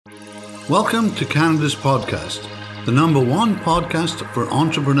Welcome to Canada's podcast, the number one podcast for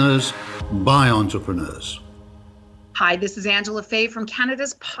entrepreneurs by entrepreneurs. Hi, this is Angela Fay from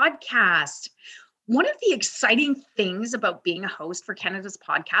Canada's podcast. One of the exciting things about being a host for Canada's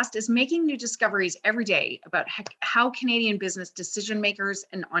podcast is making new discoveries every day about how Canadian business decision makers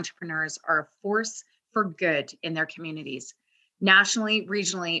and entrepreneurs are a force for good in their communities, nationally,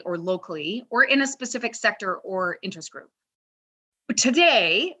 regionally, or locally, or in a specific sector or interest group. But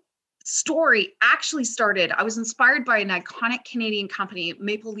today, story actually started. I was inspired by an iconic Canadian company,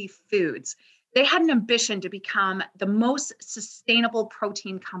 Maple Leaf Foods. They had an ambition to become the most sustainable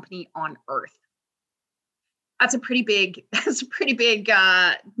protein company on earth. That's a pretty big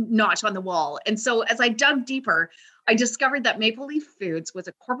notch on the wall. And so as I dug deeper, I discovered that Maple Leaf Foods was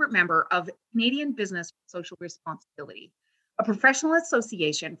a corporate member of Canadian Business Social Responsibility, a professional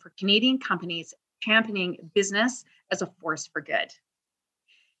association for Canadian companies championing business as a force for good.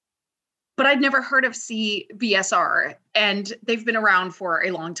 But I'd never heard of CBSR, and they've been around for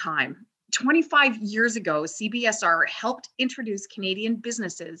a long time. 25 years ago, CBSR helped introduce Canadian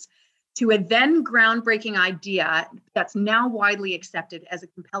businesses to a then groundbreaking idea that's now widely accepted as a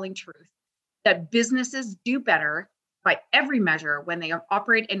compelling truth, that businesses do better by every measure when they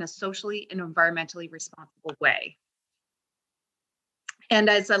operate in a socially and environmentally responsible way. And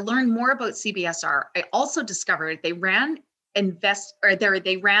as I learned more about CBSR, I also discovered they ran and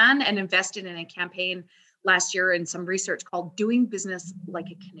invested in a campaign last year in some research called Doing Business Like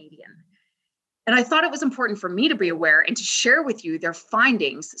a Canadian. And I thought it was important for me to be aware and to share with you their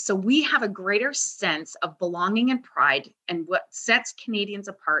findings so we have a greater sense of belonging and pride and what sets Canadians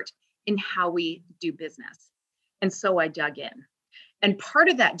apart in how we do business. And so I dug in. And part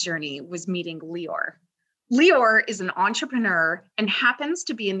of that journey was meeting Lior. Lior is an entrepreneur and happens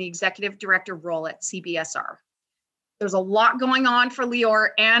to be in the executive director role at CBSR. There's a lot going on for Lior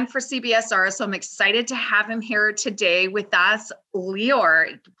and for CBSR, so I'm excited to have him here today with us.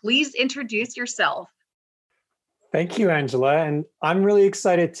 Lior, please introduce yourself. Thank you, Angela, and I'm really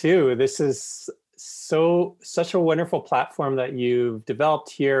excited too. This is such a wonderful platform that you've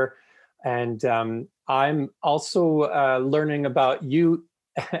developed here, and I'm also learning about you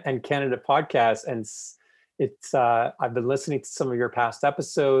and Canada Podcast, and I've been listening to some of your past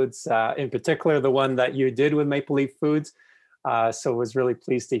episodes, in particular the one that you did with Maple Leaf Foods. So was really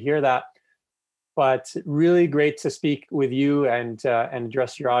pleased to hear that. But really great to speak with you and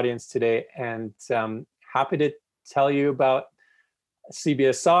address your audience today. And happy to tell you about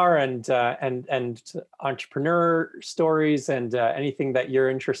CBSR and entrepreneur stories and anything that you're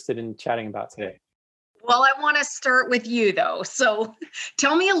interested in chatting about today. Well, I want to start with you though. So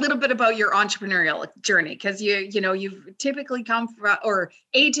tell me a little bit about your entrepreneurial journey, because you've typically come from, or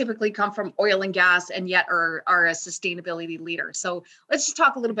atypically come from oil and gas, and yet are a sustainability leader. So let's just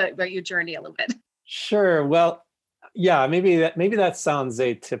talk a little bit about your journey a little bit. Sure. Well, yeah, maybe that sounds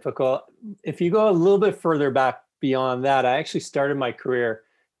atypical. If you go a little bit further back beyond that, I actually started my career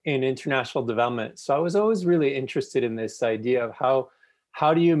in international development. So I was always really interested in this idea of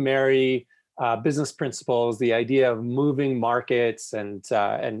how do you marry business principles, the idea of moving markets and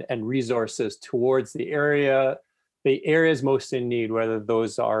resources towards the areas most in need, whether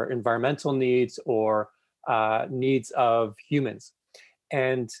those are environmental needs or needs of humans.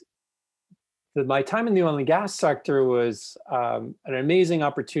 And my time in the oil and gas sector was an amazing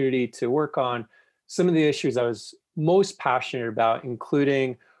opportunity to work on some of the issues I was most passionate about,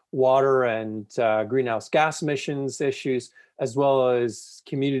 including water and greenhouse gas emissions issues, as well as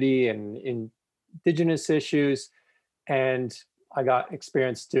community and indigenous issues. And I got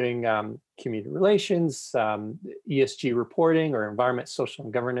experience doing community relations, ESG reporting, or environment, social,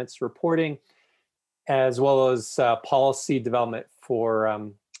 and governance reporting, as well as policy development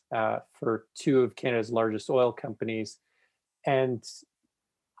for two of Canada's largest oil companies. And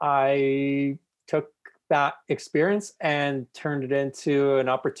I took that experience and turned it into an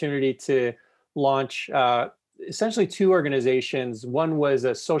opportunity to launch essentially two organizations. One was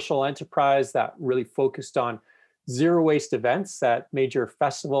a social enterprise that really focused on zero waste events at major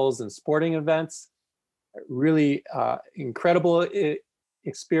festivals and sporting events. Really incredible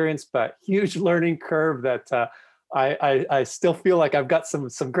experience, but huge learning curve that I still feel like I've got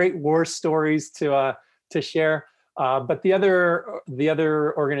some great war stories to share. But the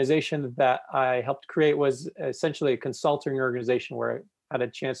other organization that I helped create was essentially a consulting organization where I had a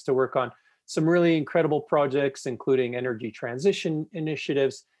chance to work on some really incredible projects, including energy transition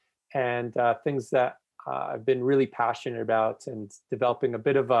initiatives and things that I've been really passionate about, and developing a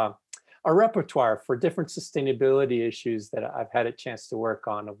bit of a repertoire for different sustainability issues that I've had a chance to work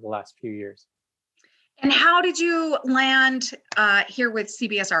on over the last few years. And how did you land here with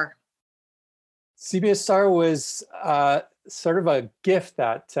CBSR? CBSR was sort of a gift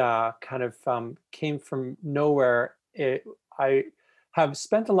that kind of came from nowhere. I have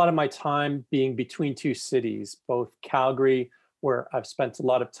spent a lot of my time being between two cities, both Calgary, where I've spent a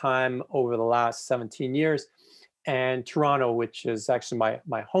lot of time over the last 17 years, and Toronto, which is actually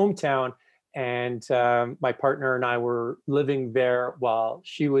my hometown. And my partner and I were living there while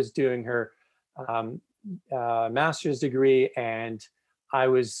she was doing her master's degree, and I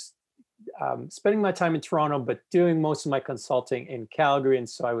was spending my time in Toronto, but doing most of my consulting in Calgary. And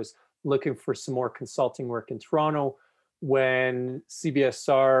so I was looking for some more consulting work in Toronto when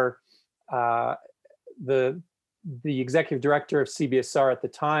CBSR, the executive director of CBSR at the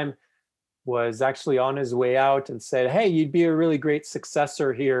time, was actually on his way out and said, "Hey, you'd be a really great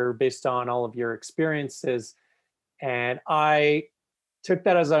successor here based on all of your experiences." And I took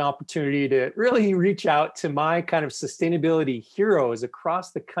that as an opportunity to really reach out to my kind of sustainability heroes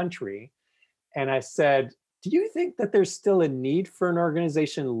across the country. And I said, "Do you think that there's still a need for an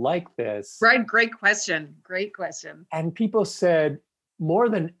organization like this?" Right. Great question. Great question. And people said, "More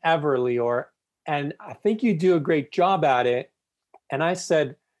than ever, Lior. And I think you do a great job at it." And I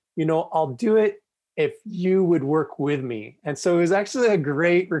said, "I'll do it if you would work with me." And so it was actually a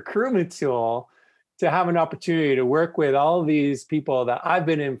great recruitment tool to have an opportunity to work with all these people that I've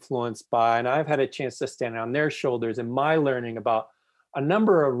been influenced by, and I've had a chance to stand on their shoulders in my learning about a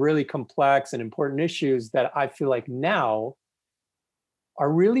number of really complex and important issues that I feel like now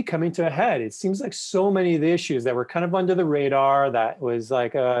are really coming to a head. It seems like so many of the issues that were kind of under the radar, that was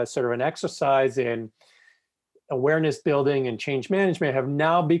like a sort of an exercise in awareness building and change management, have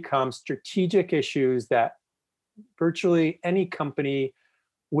now become strategic issues that virtually any company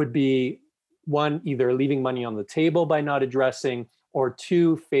would be, one, either leaving money on the table by not addressing, or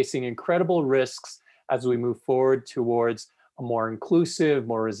two, facing incredible risks as we move forward towards a more inclusive,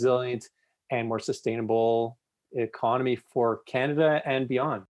 more resilient, and more sustainable economy for Canada and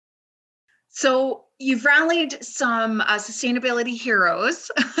beyond. So you've rallied some sustainability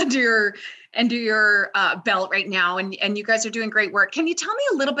heroes under your belt right now, and you guys are doing great work. Can you tell me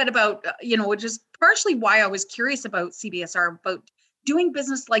a little bit about, which is partially why I was curious about CBSR, about doing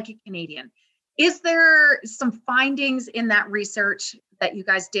business like a Canadian? Is there some findings in that research that you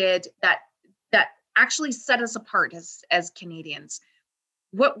guys did that actually set us apart as Canadians?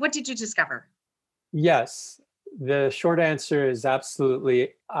 What did you discover? Yes, the short answer is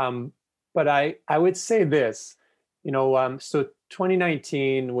absolutely. But I would say this, so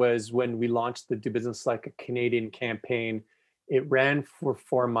 2019 was when we launched the Do Business Like a Canadian campaign. It ran for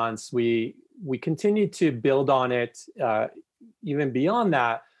 4 months. We continued to build on it even beyond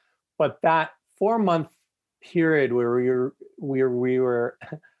that. But that 4-month period where we were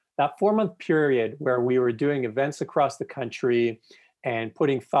that 4-month period where we were doing events across the country and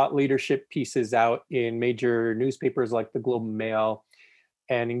putting thought leadership pieces out in major newspapers like the Globe and Mail,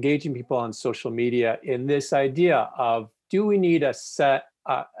 and engaging people on social media in this idea of, do we need to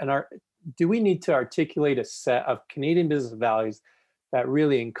articulate a set of Canadian business values that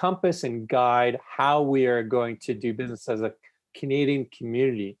really encompass and guide how we are going to do business as a Canadian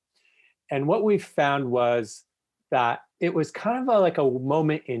community? And what we found was that it was kind of like a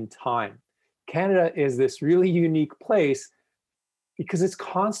moment in time. Canada is this really unique place because it's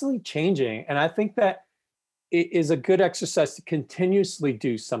constantly changing. And I think that it is a good exercise to continuously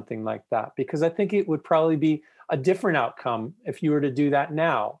do something like that, because I think it would probably be a different outcome if you were to do that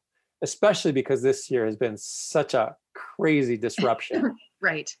now, especially because this year has been such a crazy disruption.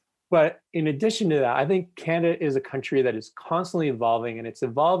 Right. But in addition to that, I think Canada is a country that is constantly evolving, and it's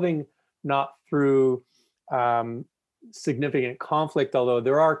evolving not through significant conflict, although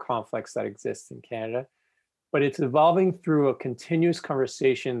there are conflicts that exist in Canada, but it's evolving through a continuous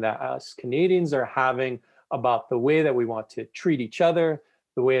conversation that us Canadians are having about the way that we want to treat each other,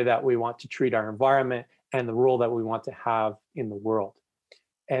 the way that we want to treat our environment, and the role that we want to have in the world.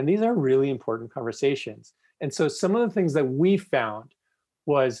 And these are really important conversations. And so some of the things that we found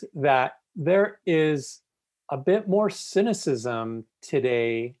was that there is a bit more cynicism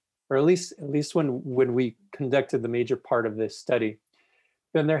today, or at least when we conducted the major part of this study,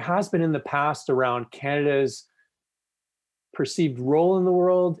 than there has been in the past around Canada's perceived role in the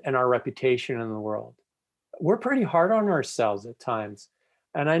world and our reputation in the world. We're pretty hard on ourselves at times.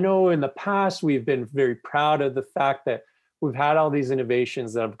 And I know in the past, we've been very proud of the fact that we've had all these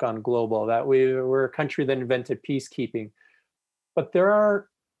innovations that have gone global, that we're a country that invented peacekeeping. But there are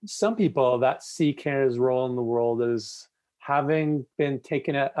some people that see Canada's role in the world as having been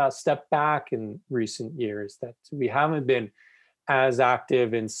taken a step back in recent years, that we haven't been as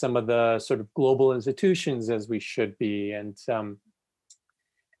active in some of the sort of global institutions as we should be. And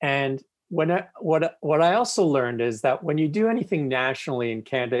what I also learned is that when you do anything nationally in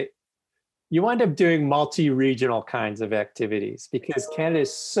Canada, you wind up doing multi-regional kinds of activities because Canada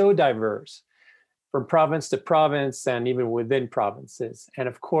is so diverse from province to province and even within provinces. And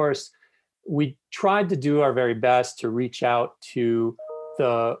of course, we tried to do our very best to reach out to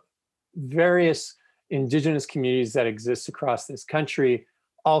the various Indigenous communities that exist across this country.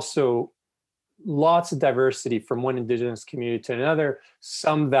 Also, lots of diversity from one Indigenous community to another,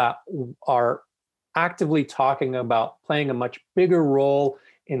 some that are actively talking about playing a much bigger role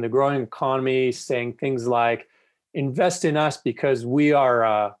in the growing economy, saying things like, invest in us because we are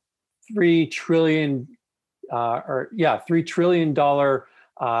a $3 trillion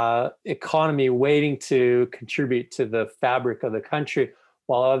economy waiting to contribute to the fabric of the country,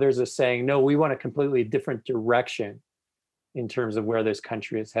 while others are saying, no, we want a completely different direction in terms of where this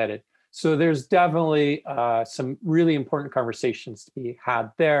country is headed. So there's definitely some really important conversations to be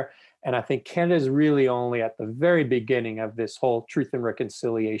had there. And I think Canada is really only at the very beginning of this whole truth and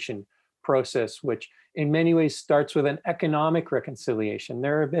reconciliation process, which in many ways starts with an economic reconciliation.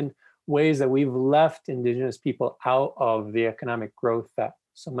 There have been ways that we've left Indigenous people out of the economic growth that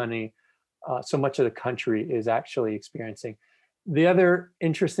so much of the country is actually experiencing. The other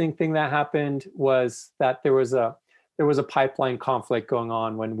interesting thing that happened was that there was a pipeline conflict going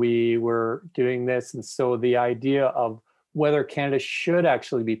on when we were doing this. And so the idea of whether Canada should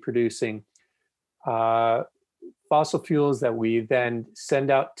actually be producing fossil fuels that we then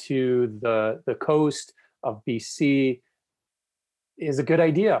send out to the coast of BC is a good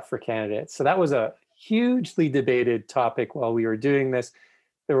idea for Canada. So that was a hugely debated topic while we were doing this.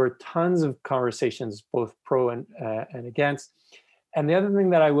 There were tons of conversations, both pro and against. And the other thing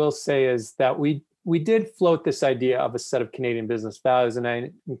that I will say is that we did float this idea of a set of Canadian business values, and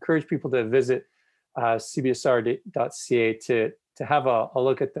I encourage people to visit cbsr.ca to have a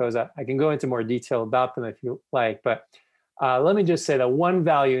look at those. I can go into more detail about them if you like, but let me just say that one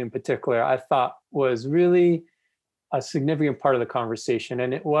value in particular I thought was really a significant part of the conversation,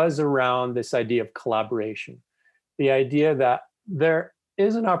 and it was around this idea of collaboration. The idea that there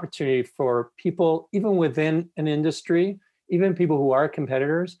is an opportunity for people, even within an industry, even people who are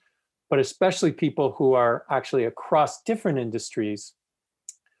competitors, but especially people who are actually across different industries,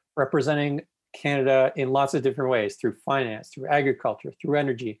 representing Canada in lots of different ways, through finance, through agriculture, through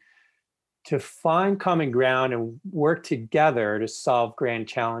energy, to find common ground and work together to solve grand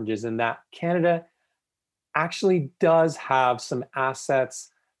challenges. And that Canada actually does have some assets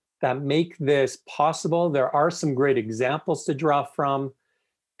that make this possible. There are some great examples to draw from.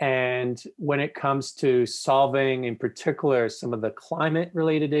 And when it comes to solving, in particular, some of the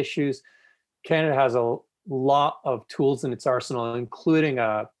climate-related issues, Canada has a lot of tools in its arsenal, including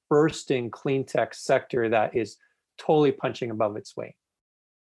a bursting clean tech sector that is totally punching above its weight.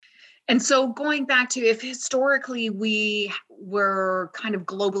 And so going back to, if historically we were kind of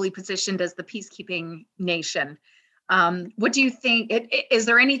globally positioned as the peacekeeping nation, what do you think? Is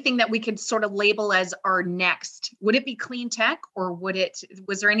there anything that we could sort of label as our next? Would it be clean tech, or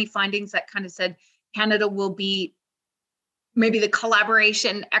was there any findings that kind of said Canada will be maybe the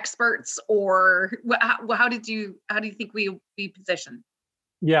collaboration experts, or how do you think we will be positioned?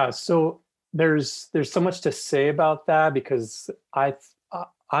 Yeah, so there's so much to say about that, because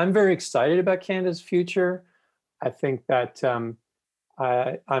I'm very excited about Canada's future. I think that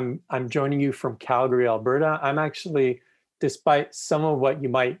I'm joining you from Calgary, Alberta. I'm actually, despite some of what you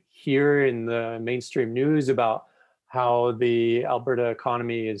might hear in the mainstream news about how the Alberta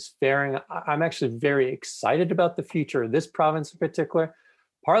economy is faring, I'm actually very excited about the future of this province in particular,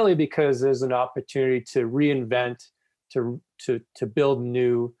 partly because there's an opportunity to reinvent, to build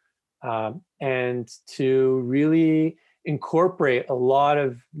new, and to really incorporate a lot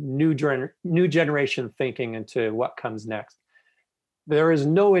of new generation thinking into what comes next. There is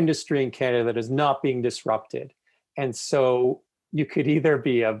no industry in Canada that is not being disrupted. And so you could either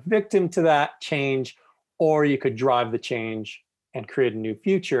be a victim to that change, or you could drive the change and create a new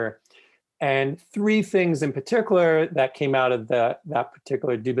future. And three things in particular that came out of that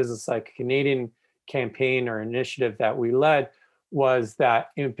particular Do Business Like Canadian campaign or initiative that we led was that,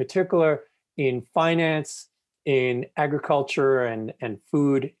 in particular, in finance, in agriculture and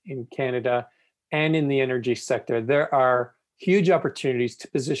food in Canada, and in the energy sector, there are huge opportunities to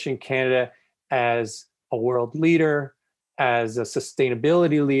position Canada as a world leader, as a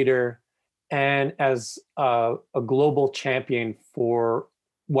sustainability leader, and as a global champion for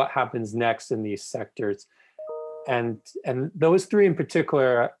what happens next in these sectors. And those three in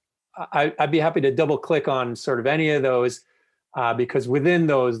particular, I'd be happy to double click on sort of any of those, because within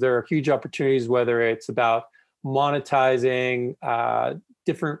those, there are huge opportunities, whether it's about monetizing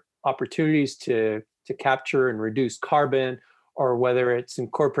different opportunities to capture and reduce carbon, or whether it's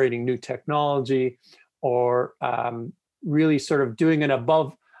incorporating new technology, or really sort of doing an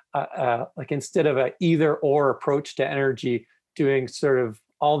above, like instead of a either or approach to energy, doing sort of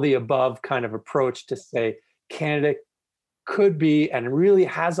all the above kind of approach to say Canada could be and really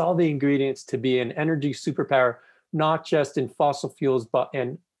has all the ingredients to be an energy superpower, not just in fossil fuels, but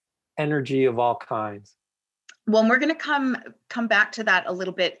in energy of all kinds. Well, we're going to come back to that a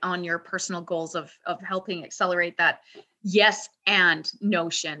little bit on your personal goals of helping accelerate that yes and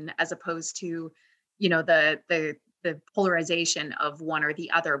notion, as opposed to, the polarization of one or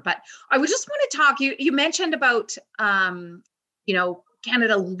the other. But I would just want to talk. You mentioned about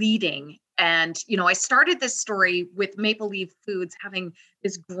Canada leading, and I started this story with Maple Leaf Foods having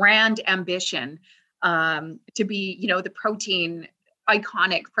this grand ambition to be the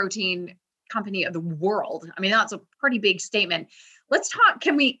iconic protein company of the world. I mean, that's a pretty big statement. Let's talk.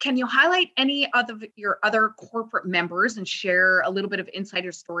 Can you highlight any of your other corporate members and share a little bit of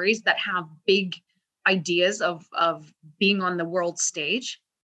insider stories that have big ideas of being on the world stage?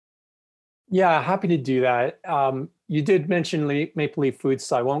 Yeah, happy to do that. You did mention Maple Leaf Foods,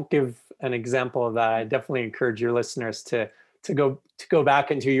 so I won't give an example of that. I definitely encourage your listeners to go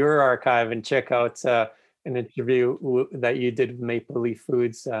back into your archive and check out an interview that you did with Maple Leaf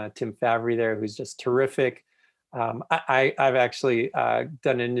Foods, Tim Favre there, who's just terrific. I've actually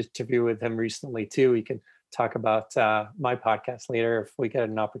done an interview with him recently too. We can talk about my podcast later if we get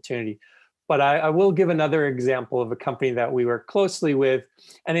an opportunity. But I will give another example of a company that we work closely with,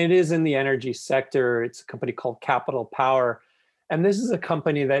 and it is in the energy sector. It's a company called Capital Power. And this is a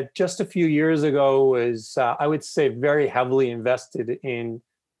company that just a few years ago was, I would say, very heavily invested in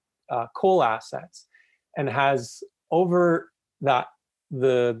coal assets, and has over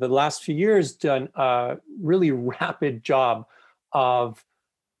the last few years done a really rapid job of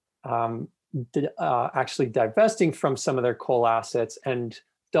actually divesting from some of their coal assets and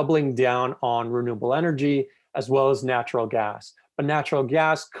doubling down on renewable energy as well as natural gas. But natural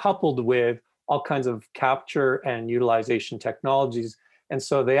gas coupled with all kinds of capture and utilization technologies. And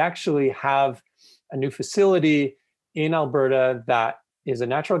so they actually have a new facility in Alberta that is a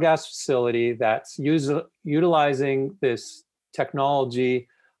natural gas facility that's utilizing this technology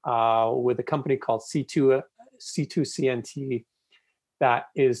with a company called C2CNT that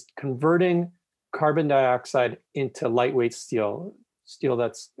is converting carbon dioxide into lightweight steel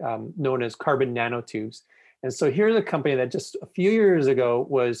that's known as carbon nanotubes. And so here's a company that just a few years ago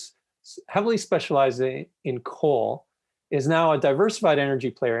was heavily specializing in coal, is now a diversified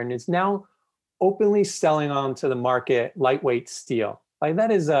energy player, and is now openly selling onto the market lightweight steel. Like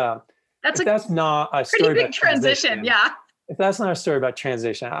that's not a story pretty big about transition. Yeah. If that's not a story about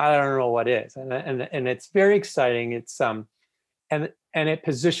transition, I don't know what is. And it's very exciting. It's and it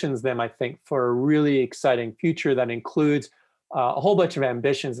positions them, I think, for a really exciting future that includes a whole bunch of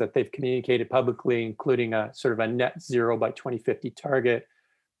ambitions that they've communicated publicly, including a sort of a net zero by 2050 target,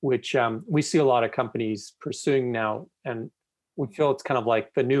 which we see a lot of companies pursuing now. And we feel it's kind of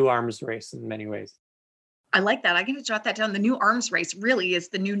like the new arms race in many ways. I like that. I'm going to jot that down. The new arms race really is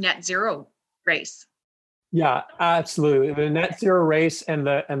the new net zero race. Yeah, absolutely. The net zero race and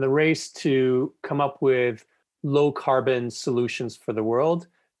the race to come up with low carbon solutions for the world.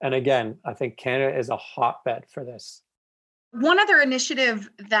 And again, I think Canada is a hotbed for this. One other initiative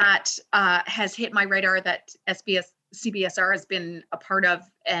that has hit my radar that CBSR has been a part of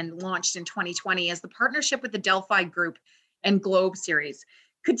and launched in 2020 is the partnership with the Delphi Group and Globe Series.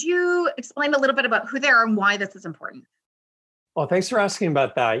 Could you explain a little bit about who they are and why this is important? Well, thanks for asking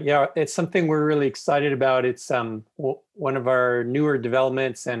about that. Yeah, it's something we're really excited about. It's one of our newer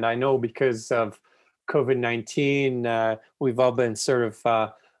developments, and I know because of COVID-19, we've all been sort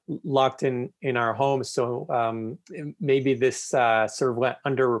of locked in our homes. So maybe this sort of went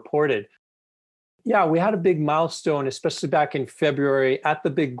underreported. Yeah, we had a big milestone, especially back in February at the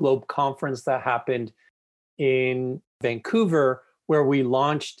big Globe conference that happened in Vancouver, where we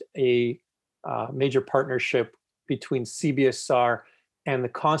launched a major partnership between CBSR and the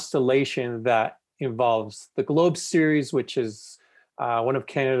constellation that involves the Globe Series, which is one of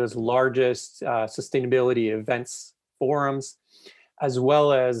Canada's largest sustainability events forums, as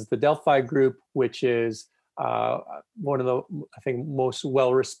well as the Delphi Group, which is one of the, I think, most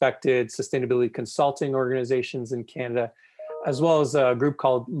well-respected sustainability consulting organizations in Canada, as well as a group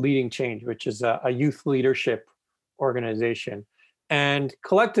called Leading Change, which is a youth leadership organization. And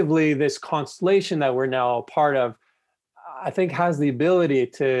collectively, this constellation that we're now a part of, I think, has the ability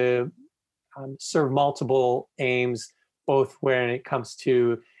to serve multiple aims, both when it comes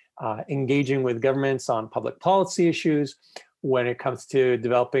to engaging with governments on public policy issues, when it comes to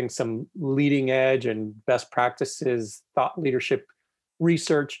developing some leading edge and best practices, thought leadership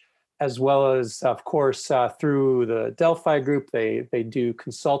research, as well as, of course, through the Delphi Group, they do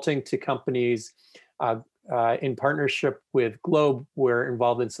consulting to companies. In partnership with Globe, we're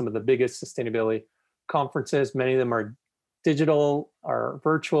involved in some of the biggest sustainability conferences. Many of them are digital or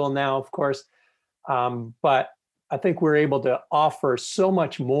virtual now, of course. But I think we're able to offer so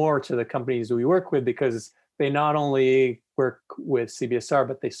much more to the companies we work with, because they not only work with CBSR,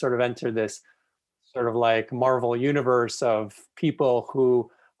 but they sort of enter this sort of like Marvel universe of people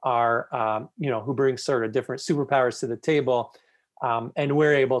who are, who bring sort of different superpowers to the table. And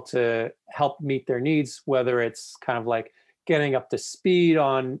we're able to help meet their needs, whether it's kind of like getting up to speed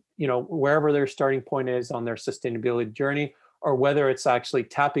on, wherever their starting point is on their sustainability journey, or whether it's actually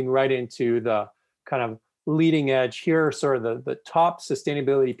tapping right into the kind of leading edge. Here are sort of the top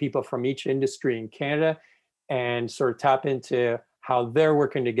sustainability people from each industry in Canada, and sort of tap into how they're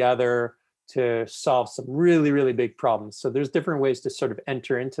working together to solve some really, really big problems. So there's different ways to sort of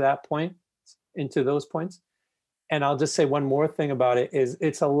enter into those points. And I'll just say one more thing about it is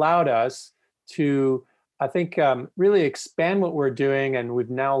it's allowed us to, I think, really expand what we're doing. And we've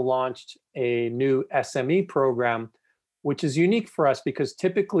now launched a new SME program, which is unique for us because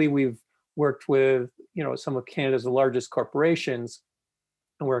typically we've worked with, some of Canada's largest corporations,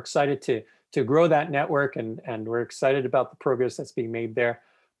 and we're excited to grow that network, and we're excited about the progress that's being made there.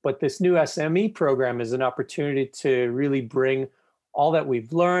 But this new SME program is an opportunity to really bring all that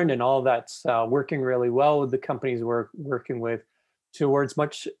we've learned and all that's working really well with the companies we're working with towards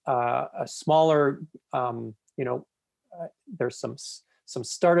much a smaller, there's some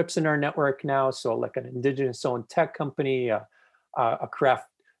startups in our network now. So like an Indigenous owned tech company, a craft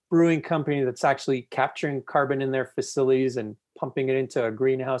brewing company that's actually capturing carbon in their facilities and pumping it into a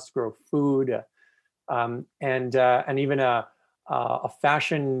greenhouse to grow food, and even a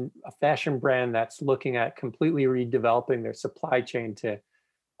fashion brand that's looking at completely redeveloping their supply chain to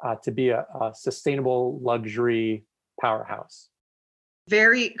be a sustainable luxury powerhouse.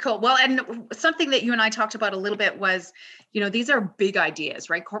 Very cool. Well, and something that you and I talked about a little bit was, these are big ideas,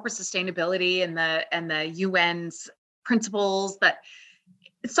 right? Corporate sustainability and the UN's principles that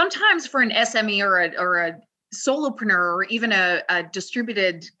sometimes for an SME or a solopreneur or even a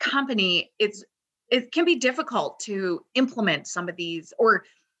distributed company, it can be difficult to implement some of these or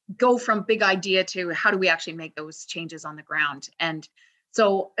go from big idea to how do we actually make those changes on the ground. And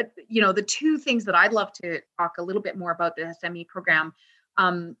so, the two things that I'd love to talk a little bit more about the SME program,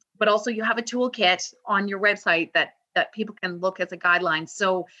 but also you have a toolkit on your website that people can look as a guideline.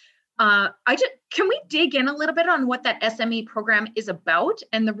 So can we dig in a little bit on what that SME program is about?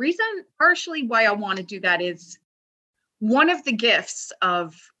 And the reason partially why I want to do that is one of the gifts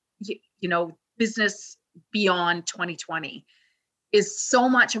of, business beyond 2020 is so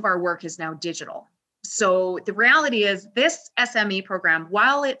much of our work is now digital. So the reality is this SME program,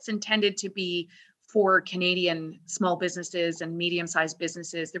 while it's intended to be for Canadian small businesses and medium-sized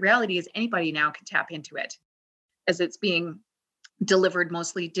businesses, the reality is anybody now can tap into it as it's being delivered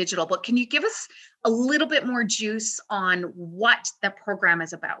mostly digital. But can you give us a little bit more juice on what the program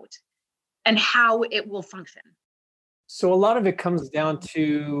is about and how it will function? So a lot of it comes down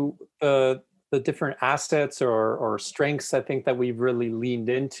to the different assets or strengths, I think, that we've really leaned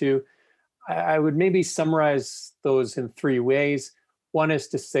into. I would maybe summarize those in three ways. One is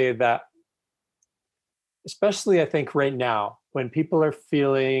to say that, especially I think right now, when people are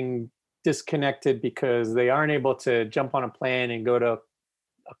feeling disconnected because they aren't able to jump on a plane and go to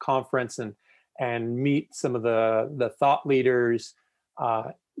a conference and meet some of the thought leaders,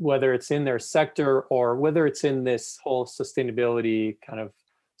 whether it's in their sector or whether it's in this whole sustainability kind of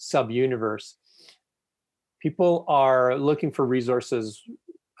sub-universe, people are looking for resources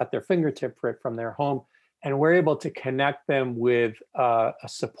at their fingertip right from their home. And we're able to connect them with a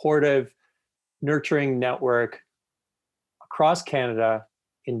supportive, nurturing network across Canada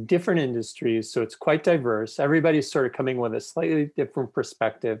in different industries. So it's quite diverse. Everybody's sort of coming with a slightly different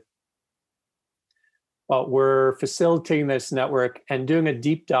perspective. But we're facilitating this network and doing a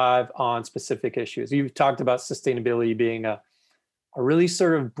deep dive on specific issues. You've talked about sustainability being a really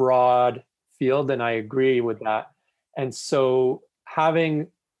sort of broad field, and I agree with that. And so having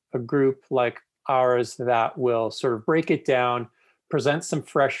a group like ours that will sort of break it down, present some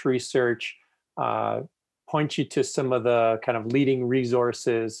fresh research, point you to some of the kind of leading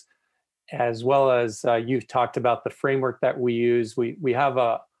resources, as well as you've talked about the framework that we use. We have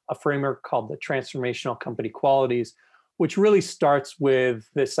a framework called the Transformational Company Qualities, which really starts with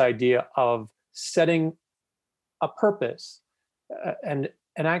this idea of setting a purpose and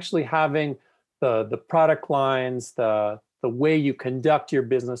actually having the product lines, the the way you conduct your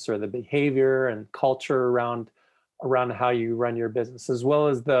business or the behavior and culture around how you run your business, as well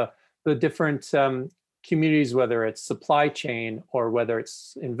as the different communities, whether it's supply chain or whether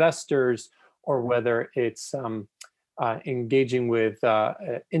it's investors or whether it's engaging with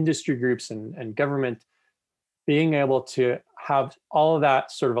industry groups and government, being able to have all of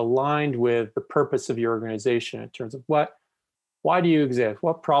that sort of aligned with the purpose of your organization in terms of why do you exist?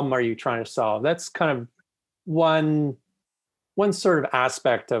 What problem are you trying to solve? That's kind of one sort of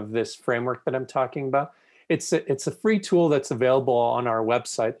aspect of this framework that I'm talking about. It's a free tool that's available on our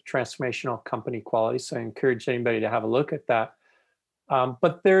website, Transformational Company Quality. So I encourage anybody to have a look at that.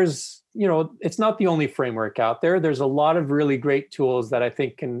 But there's, it's not the only framework out there. There's a lot of really great tools that I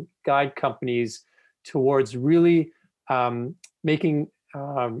think can guide companies towards really making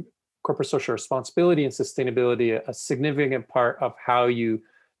corporate social responsibility and sustainability a significant part of how you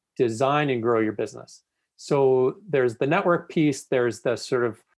design and grow your business. So there's the network piece, there's the sort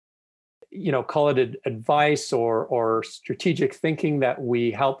of, call it advice or strategic thinking that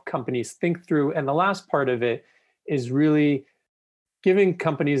we help companies think through. And the last part of it is really giving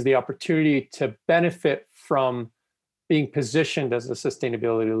companies the opportunity to benefit from being positioned as a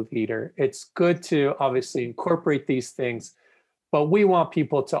sustainability leader. It's good to obviously incorporate these things, but we want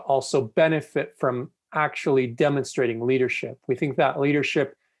people to also benefit from actually demonstrating leadership. We think that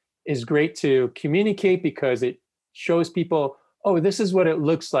leadership is great to communicate because it shows people, oh, this is what it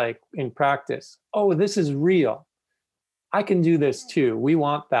looks like in practice. Oh, this is real. I can do this too. We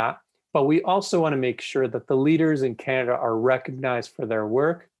want that. But we also want to make sure that the leaders in Canada are recognized for their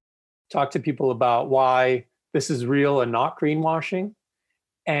work, talk to people about why this is real and not greenwashing,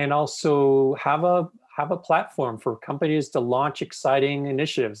 and also have a platform for companies to launch exciting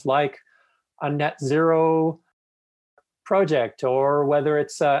initiatives like a net zero project, or whether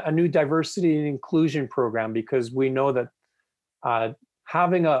it's a new diversity and inclusion program, because we know that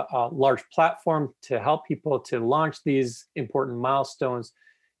having a large platform to help people to launch these important milestones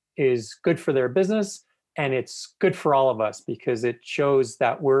is good for their business, and it's good for all of us because it shows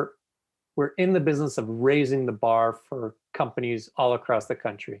that we're in the business of raising the bar for companies all across the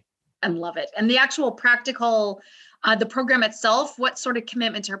country. I love it. And the actual practical, the program itself, what sort of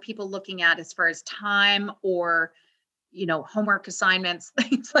commitments are people looking at as far as time or, homework assignments,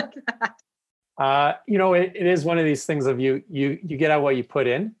 things like that? It is one of these things of you get out what you put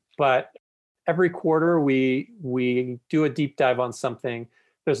in, but every quarter we do a deep dive on something.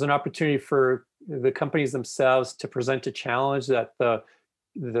 There's an opportunity for the companies themselves to present a challenge that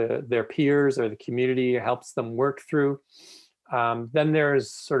their peers or the community helps them work through. Then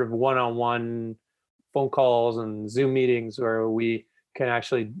there's sort of one-on-one phone calls and Zoom meetings where we can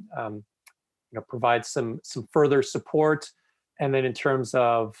actually provide some further support. And then in terms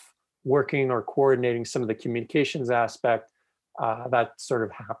of working or coordinating some of the communications aspect, that sort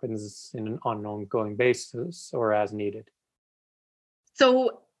of happens on an ongoing basis or as needed.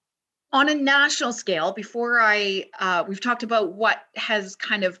 So on a national scale, before we've talked about what has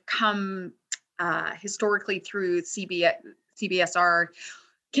kind of come historically through CBSR.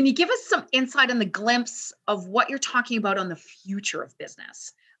 Can you give us some insight on the glimpse of what you're talking about on the future of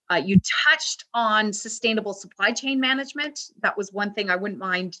business? You touched on sustainable supply chain management. That was one thing I wouldn't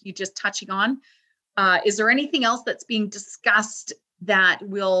mind you just touching on. Is there anything else that's being discussed that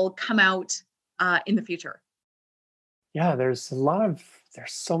will come out in the future? Yeah, there's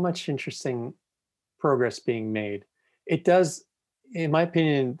so much interesting progress being made. It does, in my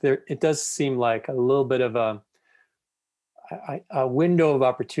opinion, it does seem like a little bit of a window of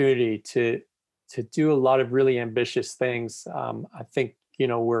opportunity to do a lot of really ambitious things. I think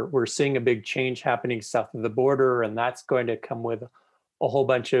we're seeing a big change happening south of the border, and that's going to come with a whole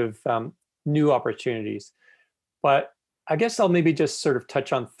bunch of new opportunities. But I guess I'll maybe just sort of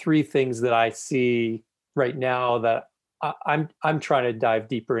touch on three things that I see right now that I'm trying to dive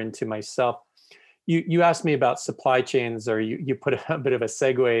deeper into myself. You asked me about supply chains, or you put a bit of a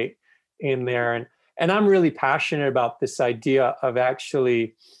segue in there, and I'm really passionate about this idea of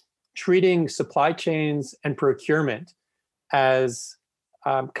actually treating supply chains and procurement as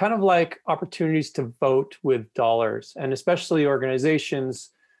kind of like opportunities to vote with dollars, and especially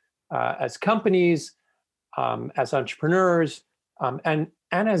organizations as companies, as entrepreneurs, and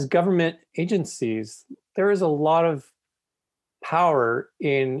as government agencies. There is a lot of power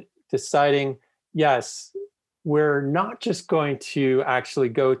in deciding, yes, we're not just going to actually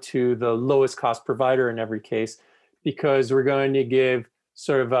go to the lowest cost provider in every case, because we're going to give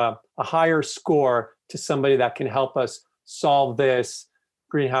sort of a higher score to somebody that can help us solve this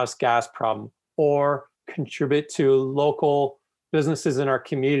greenhouse gas problem, or contribute to local businesses in our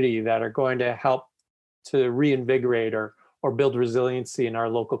community that are going to help to reinvigorate or or build resiliency in our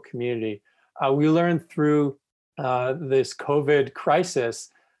local community. We learned through this COVID crisis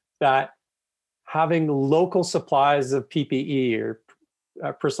that having local supplies of PPE or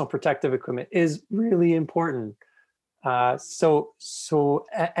personal protective equipment is really important. And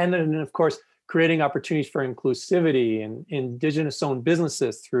then of course, creating opportunities for inclusivity and Indigenous-owned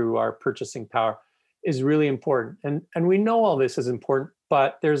businesses through our purchasing power is really important. And we know all this is important,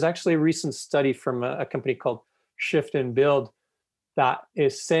 but there's actually a recent study from a company called Shift and Build that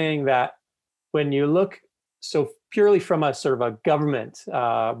is saying that when you look, so purely from a sort of a government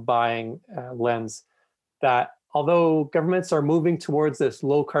buying lens, that although governments are moving towards this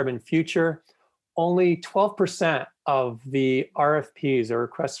low carbon future, only 12% of the RFPs or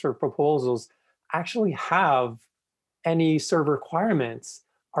requests for proposals actually have any sort of requirements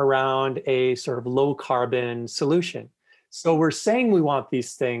around a sort of low carbon solution. So we're saying we want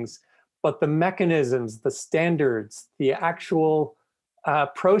these things, but the mechanisms, the standards, the actual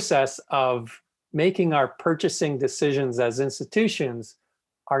process of making our purchasing decisions as institutions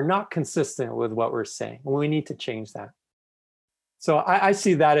are not consistent with what we're saying. We need to change that. So I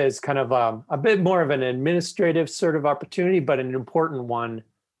see that as kind of a bit more of an administrative sort of opportunity, but an important one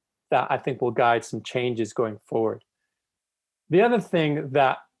that I think will guide some changes going forward. The other thing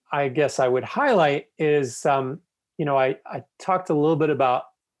that I guess I would highlight is, I talked a little bit about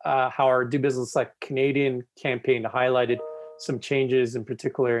how our Do Business Like Canadian campaign highlighted some changes, in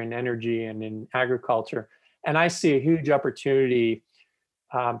particular in energy and in agriculture. And I see a huge opportunity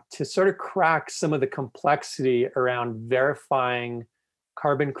to sort of crack some of the complexity around verifying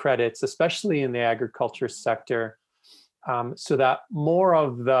carbon credits, especially in the agriculture sector, so that more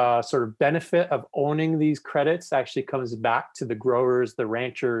of the sort of benefit of owning these credits actually comes back to the growers, the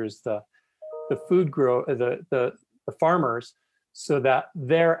ranchers, the farmers, so that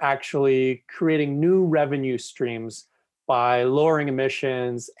they're actually creating new revenue streams by lowering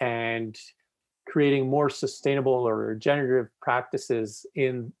emissions and creating more sustainable or regenerative practices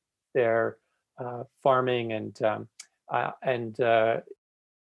in their farming and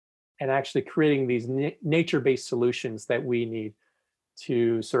actually creating these nature-based solutions that we need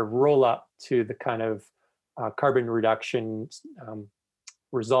to sort of roll up to the kind of carbon reduction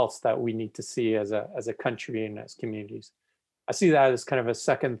results that we need to see as a country and as communities. I see that as kind of a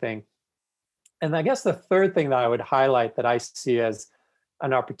second thing. And I guess the third thing that I would highlight that I see as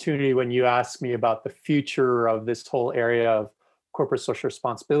an opportunity when you ask me about the future of this whole area of corporate social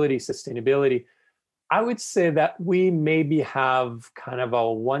responsibility, sustainability, I would say that we maybe have kind of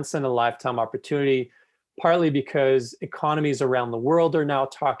a once in a lifetime opportunity, partly because economies around the world are now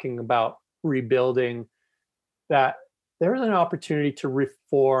talking about rebuilding, that there's an opportunity to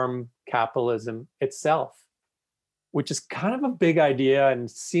reform capitalism itself, which is kind of a big idea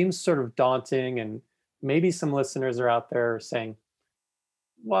and seems sort of daunting. And maybe some listeners are out there saying,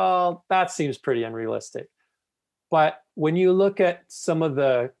 well, that seems pretty unrealistic. But when you look at some of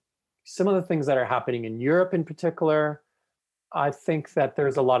the things that are happening in Europe in particular, I think that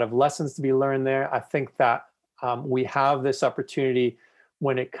there's a lot of lessons to be learned there. I think that we have this opportunity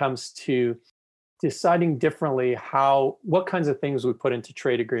when it comes to deciding differently what kinds of things we put into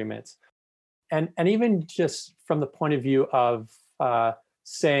trade agreements. And even just from the point of view of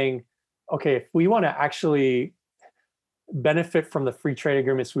saying, okay, if we want to actually benefit from the free trade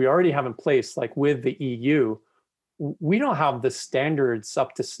agreements we already have in place, like with the EU, we don't have the standards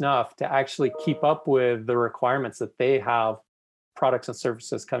up to snuff to actually keep up with the requirements that they have, products and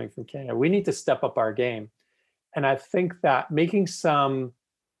services coming from Canada. We need to step up our game. And I think that making some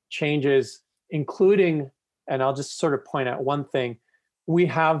changes, including, and I'll just sort of point out one thing, we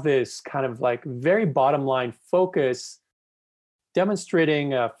have this kind of like very bottom line focus,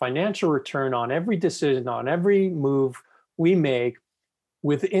 demonstrating a financial return on every decision, on every move we make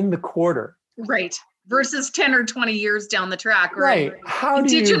within the quarter. Right. Versus 10 or 20 years down the track, right? How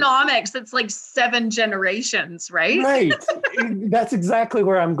Diginomics, it's like 7 generations, right? Right. That's exactly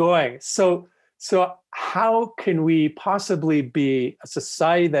where I'm going. So how can we possibly be a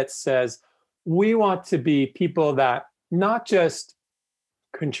society that says we want to be people that not just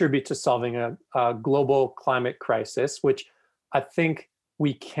contribute to solving a global climate crisis, which I think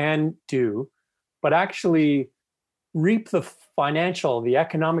we can do, but actually reap the the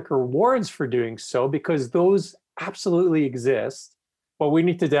economic rewards for doing so, because those absolutely exist, but we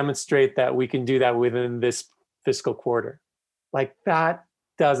need to demonstrate that we can do that within this fiscal quarter. Like, that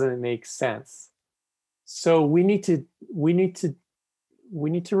doesn't make sense. So we need to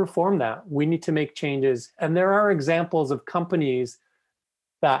reform that. We need to make changes. And there are examples of companies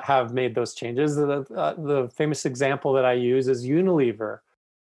that have made those changes. The famous example that I use is Unilever.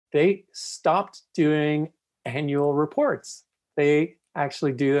 They stopped doing annual reports. They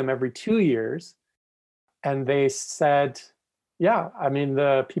actually do them every 2 years. And they said, yeah, I mean,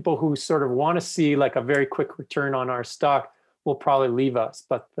 the people who sort of want to see like a very quick return on our stock will probably leave us,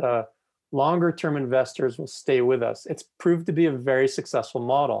 but the longer term investors will stay with us. It's proved to be a very successful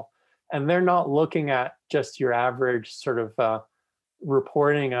model. And they're not looking at just your average sort of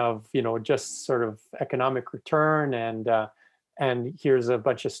reporting of, just sort of economic return and here's a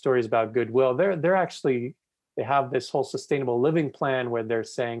bunch of stories about goodwill. They're actually, they have this whole sustainable living plan where they're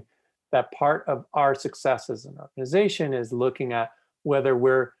saying that part of our success as an organization is looking at whether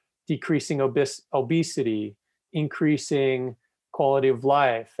we're decreasing obesity, increasing quality of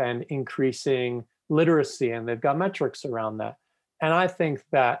life, and increasing literacy. And they've got metrics around that. And I think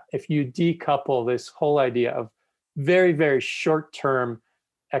that if you decouple this whole idea of very, very short-term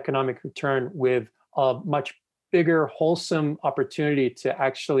economic return with a much bigger, wholesome opportunity to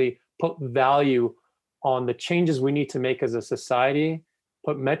actually put value on the changes we need to make as a society,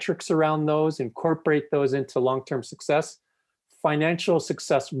 put metrics around those, incorporate those into long-term success, financial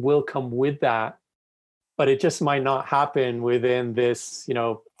success will come with that, but it just might not happen within this,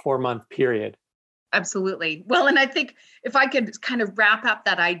 4-month period. Absolutely. Well, and I think if I could kind of wrap up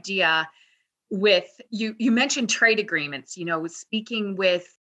that idea with you mentioned trade agreements, speaking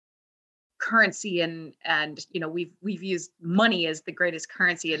with currency and we've used money as the greatest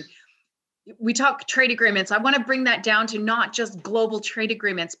currency, and we talk trade agreements. I want to bring that down to not just global trade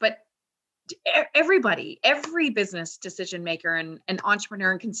agreements, but everybody, every business decision maker and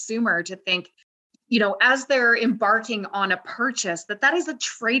entrepreneur and consumer to think, as they're embarking on a purchase, that is a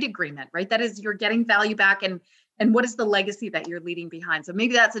trade agreement, right? That is, you're getting value back, and what is the legacy that you're leaving behind? So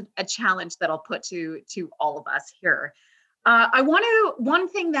maybe that's a challenge that I'll put to all of us here. One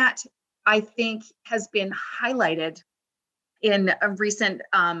thing that I think has been highlighted in a recent,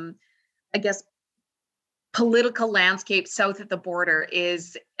 political landscape south of the border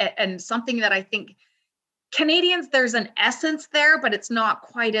is, and something that I think Canadians, there's an essence there, but it's not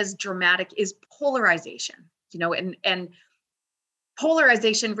quite as dramatic, is polarization, and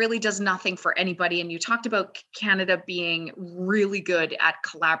polarization really does nothing for anybody. And you talked about Canada being really good at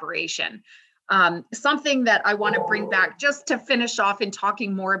collaboration. Something that I want to bring back just to finish off in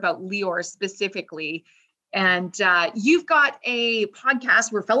talking more about Lior specifically. And you've got a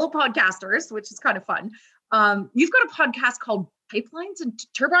podcast, we're fellow podcasters, which is kind of fun. You've got a podcast called Pipelines and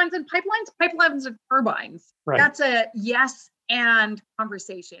Turbines and Pipelines and Turbines. Right. That's a yes and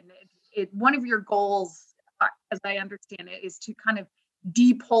conversation. One of your goals, as I understand it, is to kind of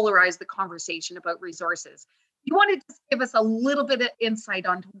depolarize the conversation about resources. You want to just give us a little bit of insight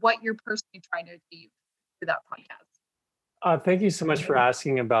on what you're personally trying to achieve through that podcast. Thank you so much for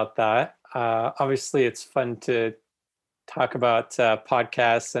asking about that. Obviously, it's fun to talk about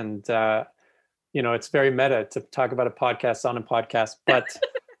podcasts, and it's very meta to talk about a podcast on a podcast. But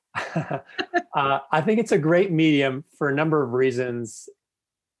I think it's a great medium for a number of reasons.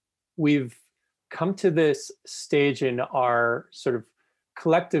 We've come to this stage in our sort of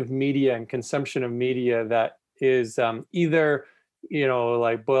collective media and consumption of media that is either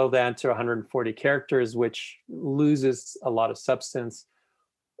like boiled down to 140 characters, which loses a lot of substance,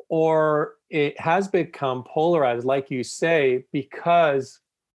 or it has become polarized, like you say, because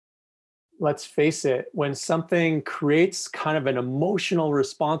let's face it, when something creates kind of an emotional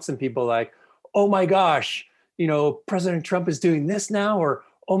response in people, like, oh my gosh, President Trump is doing this now, or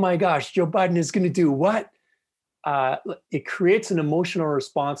oh my gosh, Joe Biden is going to do what? It creates an emotional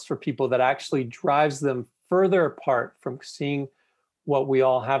response for people that actually drives them further apart from seeing what we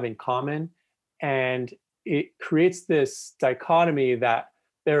all have in common. And it creates this dichotomy that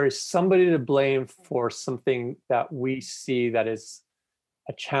there is somebody to blame for something that we see that is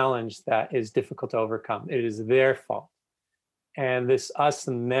a challenge that is difficult to overcome. It is their fault. And this us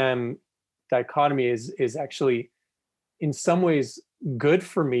and them dichotomy is actually in some ways good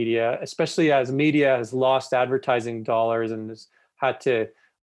for media, especially as media has lost advertising dollars and has had to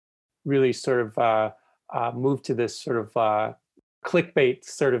really sort of move to this sort of clickbait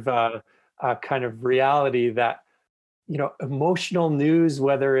sort of kind of reality that, emotional news,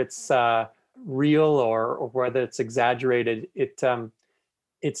 whether it's real or whether it's exaggerated,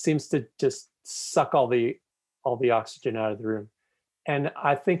 it seems to just suck all the oxygen out of the room. And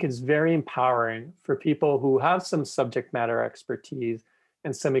I think it's very empowering for people who have some subject matter expertise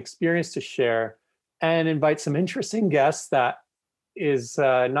and some experience to share, and invite some interesting guests that is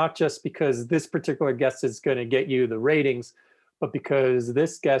not just because this particular guest is going to get you the ratings, but because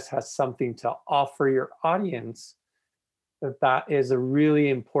this guest has something to offer your audience. That is a really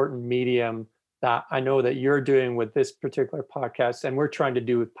important medium that I know that you're doing with this particular podcast, and we're trying to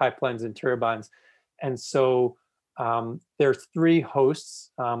do with Pipelines and Turbines. And so there are three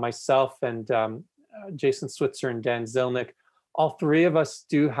hosts, myself and Jason Switzer and Dan Zilnick. All three of us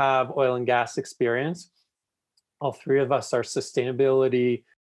do have oil and gas experience. All three of us are sustainability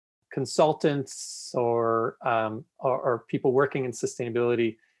consultants or people working in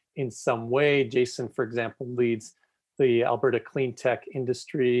sustainability in some way. Jason, for example, leads the Alberta Clean Tech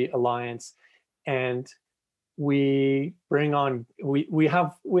Industry Alliance, and we bring on we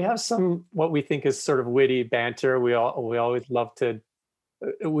have some what we think is sort of witty banter. We always love to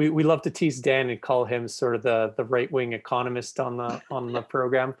we love to tease Dan and call him sort of the right-wing economist on the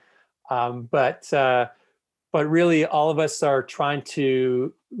program, but really all of us are trying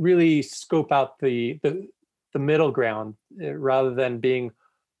to really scope out the middle ground rather than being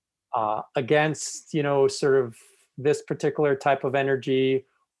against, sort of this particular type of energy,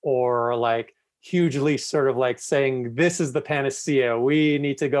 or like hugely sort of like saying this is the panacea, we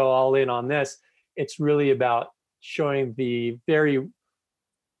need to go all in on this. It's really about showing the very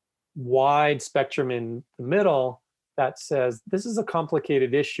wide spectrum in the middle that says this is a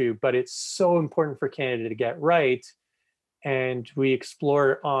complicated issue, but it's so important for Canada to get right. And we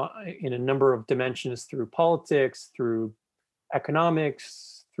explore in a number of dimensions through politics, through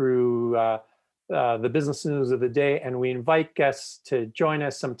economics, through the business news of the day. And we invite guests to join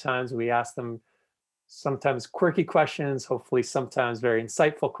us sometimes. We ask them sometimes quirky questions, hopefully sometimes very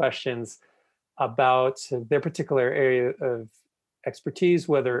insightful questions about their particular area of expertise,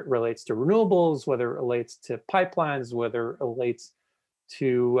 whether it relates to renewables, whether it relates to pipelines, whether it relates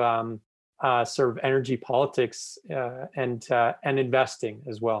to sort of energy politics and investing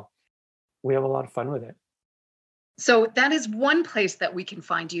as well. We have a lot of fun with it. So that is one place that we can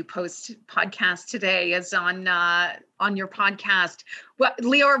find you post podcast today, is on your podcast.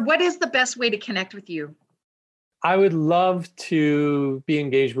 Lior, what is the best way to connect with you? I would love to be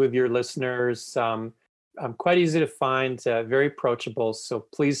engaged with your listeners. I'm quite easy to find, very approachable. So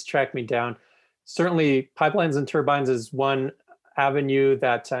please track me down. Certainly, Pipelines and Turbines is one avenue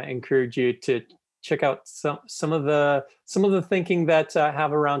that I encourage you to check out some of the thinking that I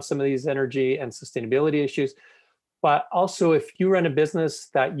have around some of these energy and sustainability issues. But also, if you run a business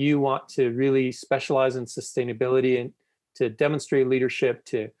that you want to really specialize in sustainability and to demonstrate leadership,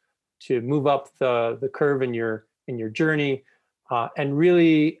 to move up the curve in your journey, and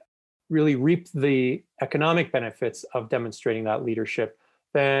really reap the economic benefits of demonstrating that leadership,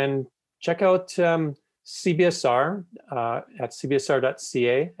 then check out CBSR at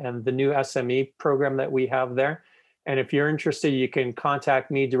cbsr.ca and the new SME program that we have there. And if you're interested, you can contact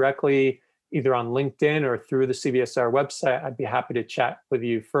me directly, either on LinkedIn or through the CBSR website. I'd be happy to chat with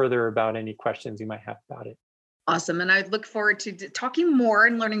you further about any questions you might have about it. Awesome. And I look forward to talking more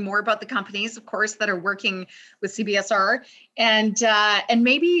and learning more about the companies, of course, that are working with CBSR, and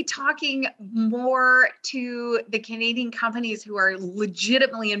maybe talking more to the Canadian companies who are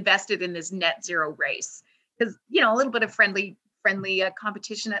legitimately invested in this net zero race. Because, a little bit of friendly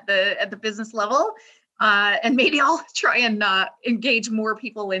competition at the business level. And maybe I'll try and engage more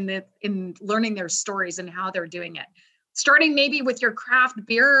people in learning their stories and how they're doing it. Starting maybe with your craft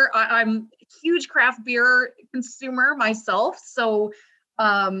beer. I'm a huge craft beer consumer myself. So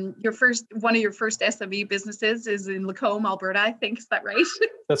one of your first SME businesses is in Lacombe, Alberta, I think. Is that right?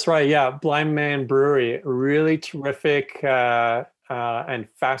 That's right. Yeah. Blind Man Brewery, a really terrific and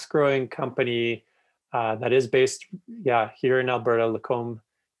fast growing company that is based, here in Alberta, Lacombe.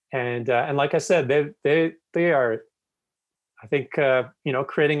 And like I said, they are, I think,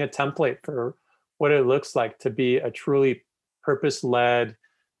 creating a template for what it looks like to be a truly purpose-led,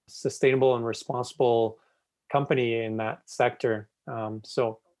 sustainable and responsible company in that sector.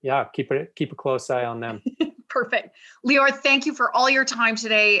 Keep a close eye on them. Perfect. Lior, thank you for all your time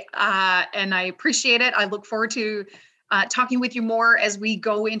today. And I appreciate it. I look forward to talking with you more as we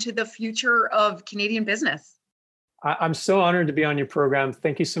go into the future of Canadian business. I'm so honored to be on your program.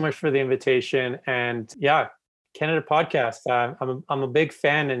 Thank you so much for the invitation. And Canada Podcast. I'm a big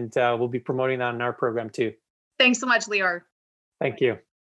fan, and we'll be promoting that in our program too. Thanks so much, Lior. Thank you.